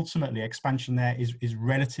 but ultimately expansion there is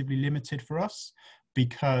relatively limited for us,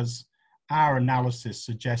 because our analysis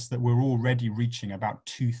suggests that we're already reaching about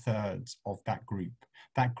 2/3 of that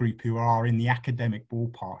group who are in the academic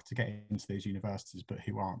ballpark to get into those universities, but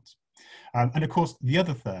who aren't. And of course, the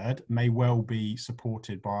other third may well be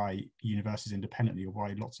supported by universities independently or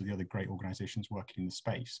by lots of the other great organizations working in the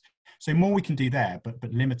space. So more we can do there, but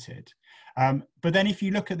limited. But then if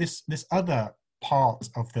you look at this other part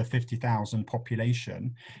of the 50,000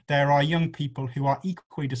 population, there are young people who are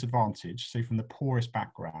equally disadvantaged, so from the poorest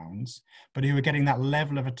backgrounds, but who are getting that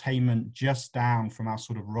level of attainment just down from our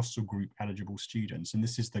sort of Russell Group eligible students. And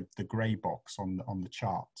this is the grey box on the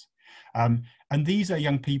chart. And these are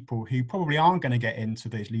young people who probably aren't going to get into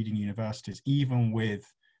those leading universities, even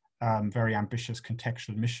with very ambitious contextual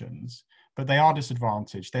admissions, but they are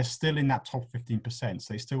disadvantaged. They're still in that top 15%,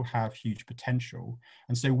 so they still have huge potential.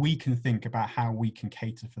 And so we can think about how we can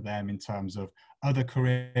cater for them in terms of other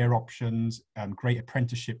career options, great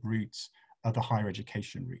apprenticeship routes, other higher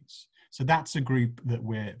education routes. So that's a group that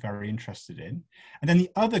we're very interested in. And then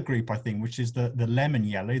the other group, I think, which is the lemon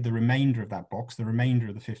yellow, the remainder of that box, the remainder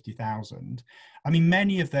of the 50,000. I mean,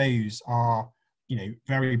 many of those are,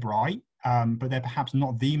 very bright, but they're perhaps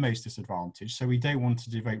not the most disadvantaged. So we don't want to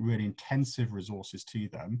devote really intensive resources to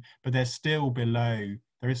them, but they're still below,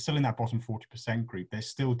 they're still in that bottom 40% group. They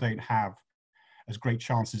still don't have as great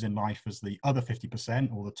chances in life as the other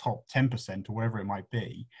 50% or the top 10% or wherever it might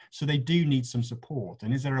be. So they do need some support.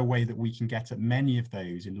 And is there a way that we can get at many of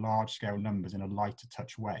those in large scale numbers in a lighter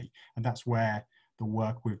touch way? And that's where the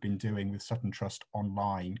work we've been doing with Sutton Trust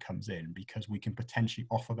online comes in, because we can potentially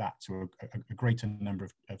offer that to a greater number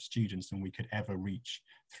of students than we could ever reach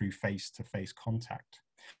through face-to-face contact.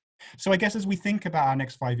 So I guess as we think about our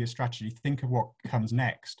next 5-year strategy, think of what comes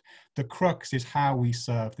next. The crux is how we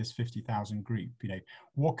serve this 50,000 group.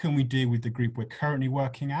 What can we do with the group we're currently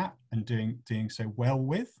working at and doing so well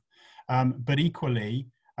with? But equally,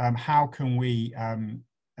 how can we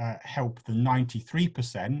help the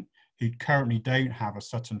 93% who currently don't have a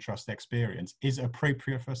Sutton Trust experience? Is it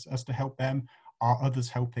appropriate for us to help them? Are others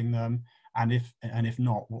helping them? And if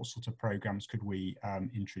not, what sort of programs could we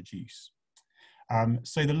introduce?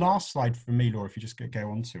 So the last slide for me, Laura, if you just go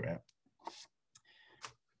on to it,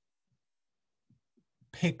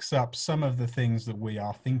 picks up some of the things that we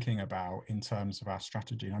are thinking about in terms of our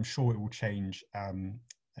strategy. And I'm sure it will change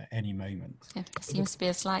at any moment. Yeah, there seems to be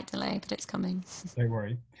a slight delay, but it's coming. Don't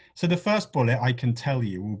worry. So the first bullet I can tell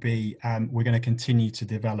you will be, we're going to continue to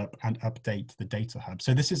develop and update the Data Hub.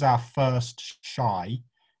 So this is our first shy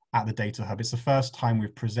at the Data Hub. It's the first time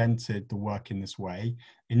we've presented the work in this way.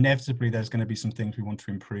 Inevitably, there's going to be some things we want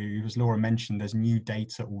to improve. As Laura mentioned, there's new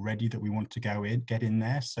data already that we want to get in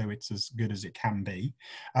there, so it's as good as it can be.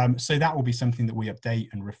 So that will be something that we update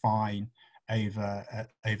and refine over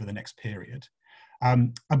the next period.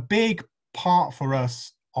 A big part for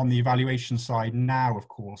us on the evaluation side now, of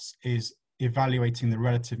course, is evaluating the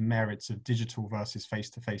relative merits of digital versus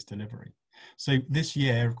face-to-face delivery. So this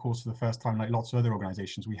year, of course, for the first time, like lots of other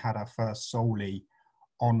organizations, we had our first solely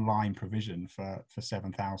online provision for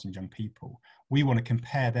 7,000 young people. We want to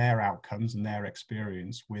compare their outcomes and their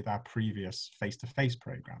experience with our previous face-to-face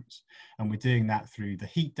programs. And we're doing that through the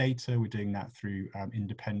HEAT data, we're doing that through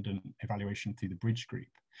independent evaluation through the Bridge Group.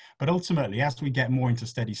 But ultimately, as we get more into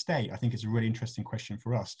steady state, I think it's a really interesting question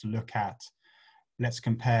for us to look at. Let's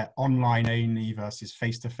compare online only versus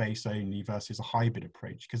face-to-face only versus a hybrid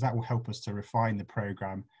approach, because that will help us to refine the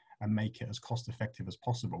program and make it as cost effective as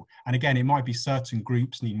possible. And again, it might be certain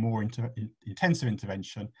groups need more intensive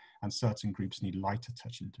intervention and certain groups need lighter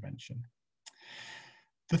touch intervention.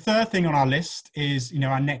 The third thing on our list is,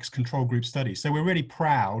 our next control group study. So we're really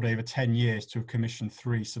proud over 10 years to have commissioned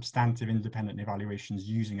 3 substantive independent evaluations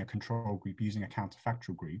using a control group, using a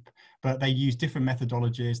counterfactual group, but they use different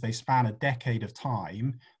methodologies. They span a decade of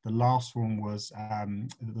time. The last one was,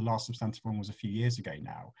 the last substantive one was a few years ago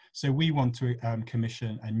now. So we want to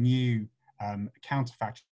commission a new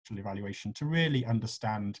counterfactual evaluation to really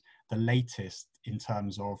understand the latest in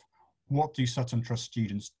terms of what do Sutton Trust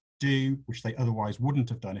students do, which they otherwise wouldn't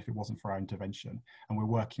have done if it wasn't for our intervention. And we're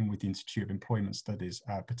working with the Institute of Employment Studies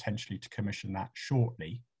potentially to commission that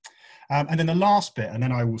shortly. And then the last bit, and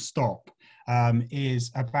then I will stop,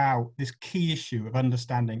 is about this key issue of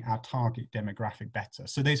understanding our target demographic better.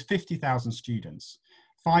 So there's 50,000 students,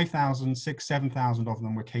 5,000, 6,000, 7,000 of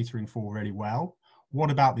them we're catering for really well. What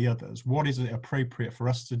about the others? What is it appropriate for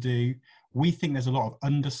us to do? We think there's a lot of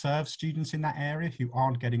underserved students in that area who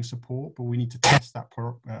aren't getting support, but we need to test that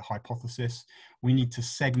hypothesis. We need to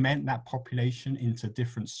segment that population into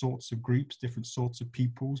different sorts of groups, different sorts of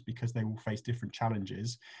pupils, because they will face different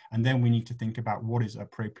challenges. And then we need to think about what is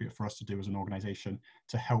appropriate for us to do as an organisation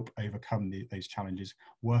to help overcome those challenges,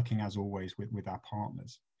 working as always with our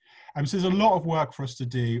partners. So there's a lot of work for us to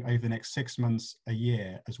do over the next 6 months, a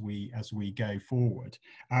year, as we go forward.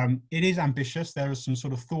 It is ambitious. There are some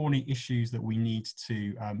sort of thorny issues that we need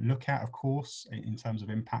to look at, of course, in terms of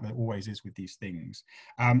impact. There always is with these things.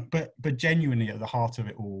 But genuinely at the heart of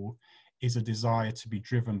it all is a desire to be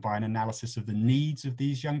driven by an analysis of the needs of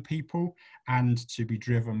these young people, and to be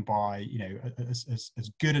driven by,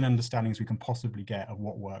 as good an understanding as we can possibly get of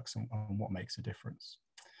what works and what makes a difference.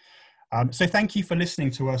 So thank you for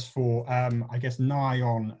listening to us for, I guess, nigh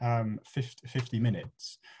on 50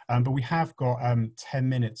 minutes. But we have got 10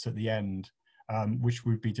 minutes at the end, which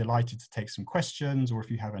we'd be delighted to take some questions, or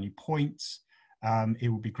if you have any points, it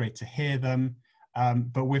would be great to hear them.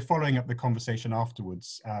 But we're following up the conversation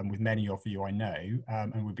afterwards with many of you, I know,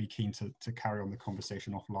 and we'd be keen to carry on the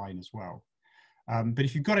conversation offline as well. But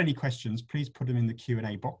if you've got any questions, please put them in the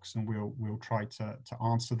Q&A box and we'll try to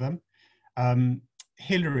answer them.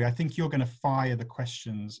 Hilary, I think you're going to fire the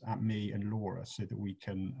questions at me and Laura so that we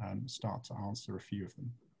can start to answer a few of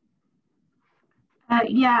them.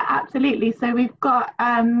 Yeah, absolutely. So we've got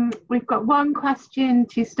one question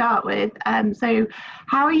to start with. So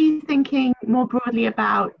how are you thinking more broadly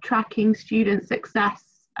about tracking student success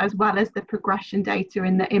as well as the progression data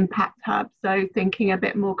in the impact hub? So thinking a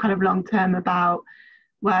bit more kind of long term about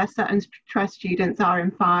where Sutton Trust students are in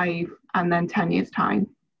 5 and then 10 years time.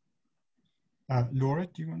 Laura,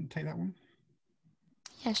 do you want to take that one?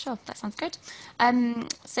 Yeah, sure. That sounds good.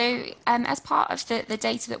 As part of the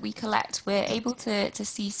data that we collect, we're able to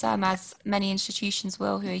see some, as many institutions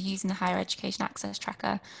will who are using the Higher Education Access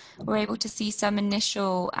Tracker, we're able to see some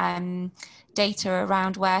initial data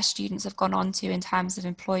around where students have gone on to in terms of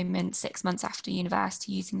employment 6 months after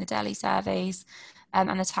university using the Delhi surveys.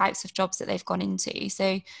 And the types of jobs that they've gone into.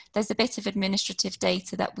 So there's a bit of administrative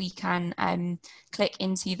data that we can click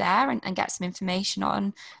into there and get some information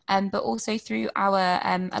on, but also through our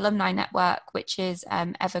alumni network, which is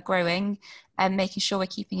ever growing, and making sure we're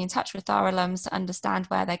keeping in touch with our alums to understand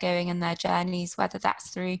where they're going in their journeys, whether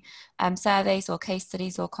that's through surveys or case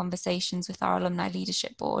studies or conversations with our alumni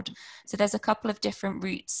leadership board. So there's a couple of different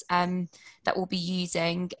routes that we'll be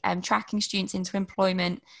using. Tracking students into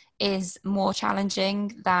employment is more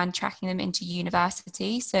challenging than tracking them into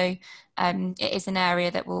university. So it is an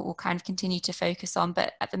area that we'll kind of continue to focus on,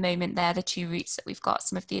 but at the moment they're the 2 routes that we've got,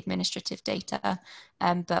 some of the administrative data,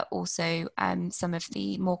 but also some of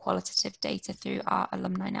the more qualitative data through our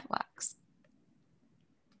alumni networks.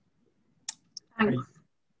 Thanks.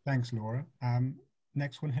 Thanks, Laura.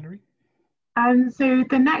 Next one, Hilary. So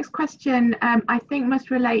the next question I think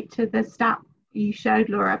must relate to the stat you showed,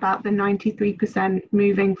 Laura, about the 93%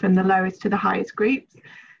 moving from the lowest to the highest groups.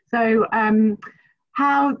 So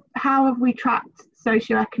how have we tracked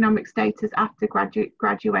socioeconomic status after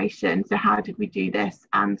graduation? So how did we do this,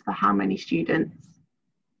 and for how many students?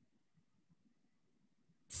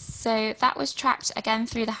 So that was tracked again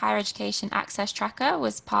through the Higher Education Access Tracker,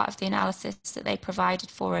 was part of the analysis that they provided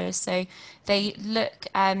for us. So they look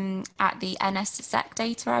at the NSSEC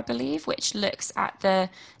data, I believe, which looks at the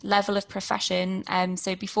level of profession.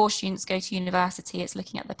 So before students go to university, it's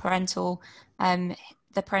looking at the parental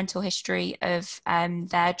history of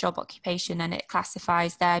their job occupation, and it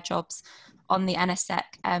classifies their jobs on the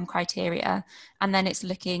NSEC criteria, and then it's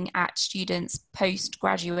looking at students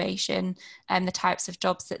post-graduation and the types of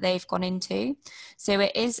jobs that they've gone into. So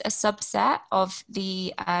it is a subset of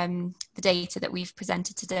the data that we've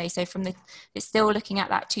presented today. So it's still looking at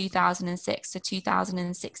that 2006 to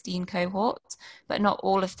 2016 cohort, but not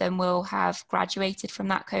all of them will have graduated from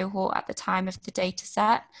that cohort at the time of the data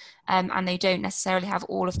set, and they don't necessarily have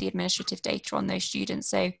all of the administrative data on those students.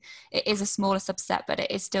 So it is a smaller subset, but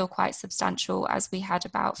it is still quite substantial, as we had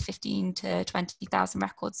about 15 to 20,000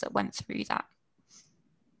 records that went through that.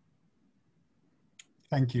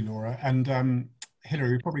 Thank you, Laura. And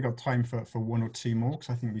Hilary, we've probably got time for one or two more, because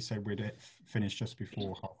I think we said we'd finish just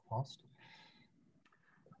before 1:30.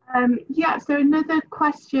 Yeah, so another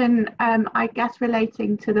question, I guess,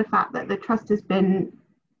 relating to the fact that the Trust has been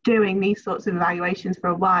doing these sorts of evaluations for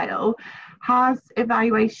a while. Has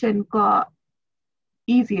evaluation got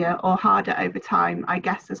easier or harder over time, I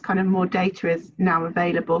guess, as kind of more data is now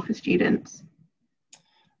available for students?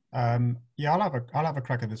 Yeah, I'll have a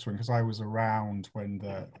crack at this one, because I was around when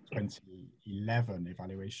the 2011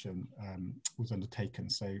 evaluation was undertaken,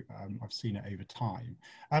 so I've seen it over time.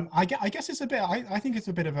 I guess it's a bit. I think it's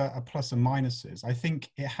a bit of a plus and minuses. I think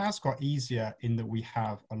it has got easier in that we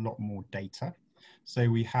have a lot more data, so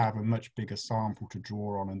we have a much bigger sample to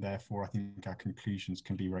draw on, and therefore I think our conclusions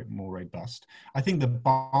can be more robust. I think the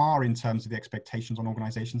bar in terms of the expectations on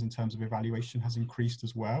organisations in terms of evaluation has increased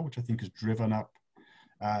as well, which I think has driven up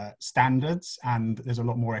standards, and there's a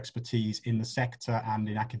lot more expertise in the sector and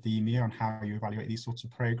in academia on how you evaluate these sorts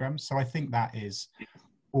of programs. So I think that is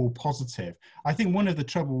all positive. I think one of the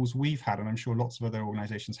troubles we've had, and I'm sure lots of other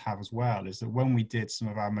organisations have as well, is that when we did some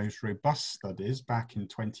of our most robust studies back in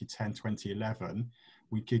 2010, 2011,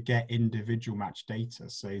 we could get individual match data.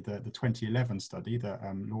 So the 2011 study that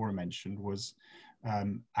Laura mentioned was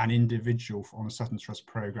an individual on a Sutton Trust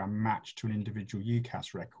programme matched to an individual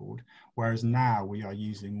UCAS record, whereas now we are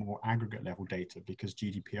using more aggregate level data because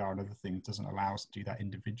GDPR and other things doesn't allow us to do that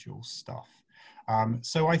individual stuff.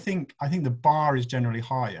 So I think the bar is generally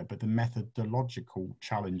higher, but the methodological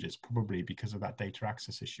challenges, probably because of that data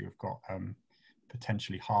access issue, have got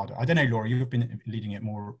potentially harder. I don't know, Laura, you've been leading it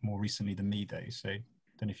more recently than me though, so I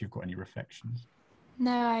don't know if you've got any reflections.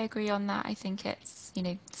 No, I agree on that. I think it's,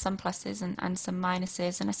 some pluses and some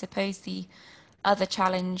minuses. And I suppose the other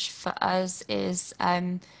challenge for us is,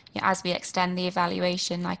 as we extend the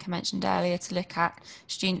evaluation, like I mentioned earlier, to look at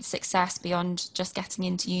student success beyond just getting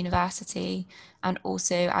into university. And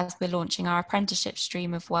also, as we're launching our apprenticeship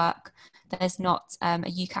stream of work, there's not a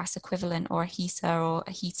UCAS equivalent or a HESA or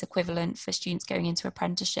a HEAT equivalent for students going into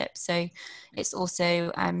apprenticeship. So it's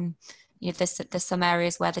also there's some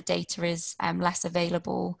areas where the data is less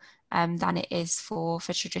available than it is for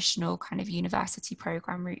traditional kind of university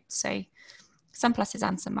program routes. So some pluses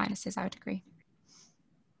and some minuses, I would agree.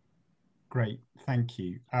 Great, thank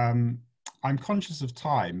you. I'm conscious of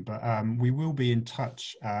time, but we will be in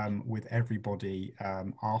touch with everybody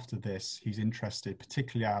after this who's interested,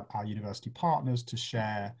 particularly our university partners, to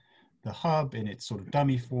share the hub in its sort of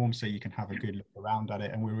dummy form so you can have a good look around at it,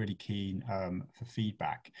 and we're really keen for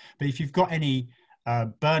feedback. But if you've got any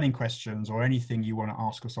burning questions or anything you want to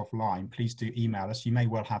ask us offline, please do email us. You may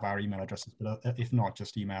well have our email addresses, but if not,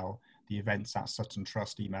 just email the events@Sutton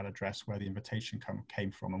Trust email address where the invitation came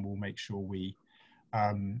from, and we'll make sure we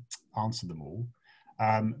answer them all.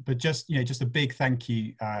 But just a big thank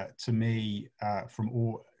you from me to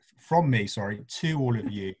all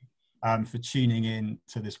of you for tuning in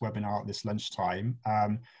to this webinar at this lunchtime.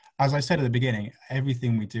 As I said at the beginning,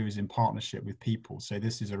 everything we do is in partnership with people. So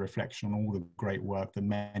this is a reflection on all the great work that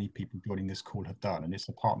many people joining this call have done. And it's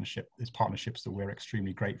partnerships that we're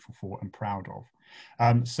extremely grateful for and proud of.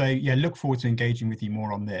 So yeah, look forward to engaging with you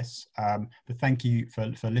more on this. But thank you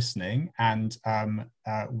for listening, and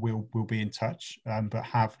we'll be in touch, but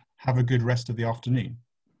have a good rest of the afternoon.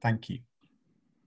 Thank you.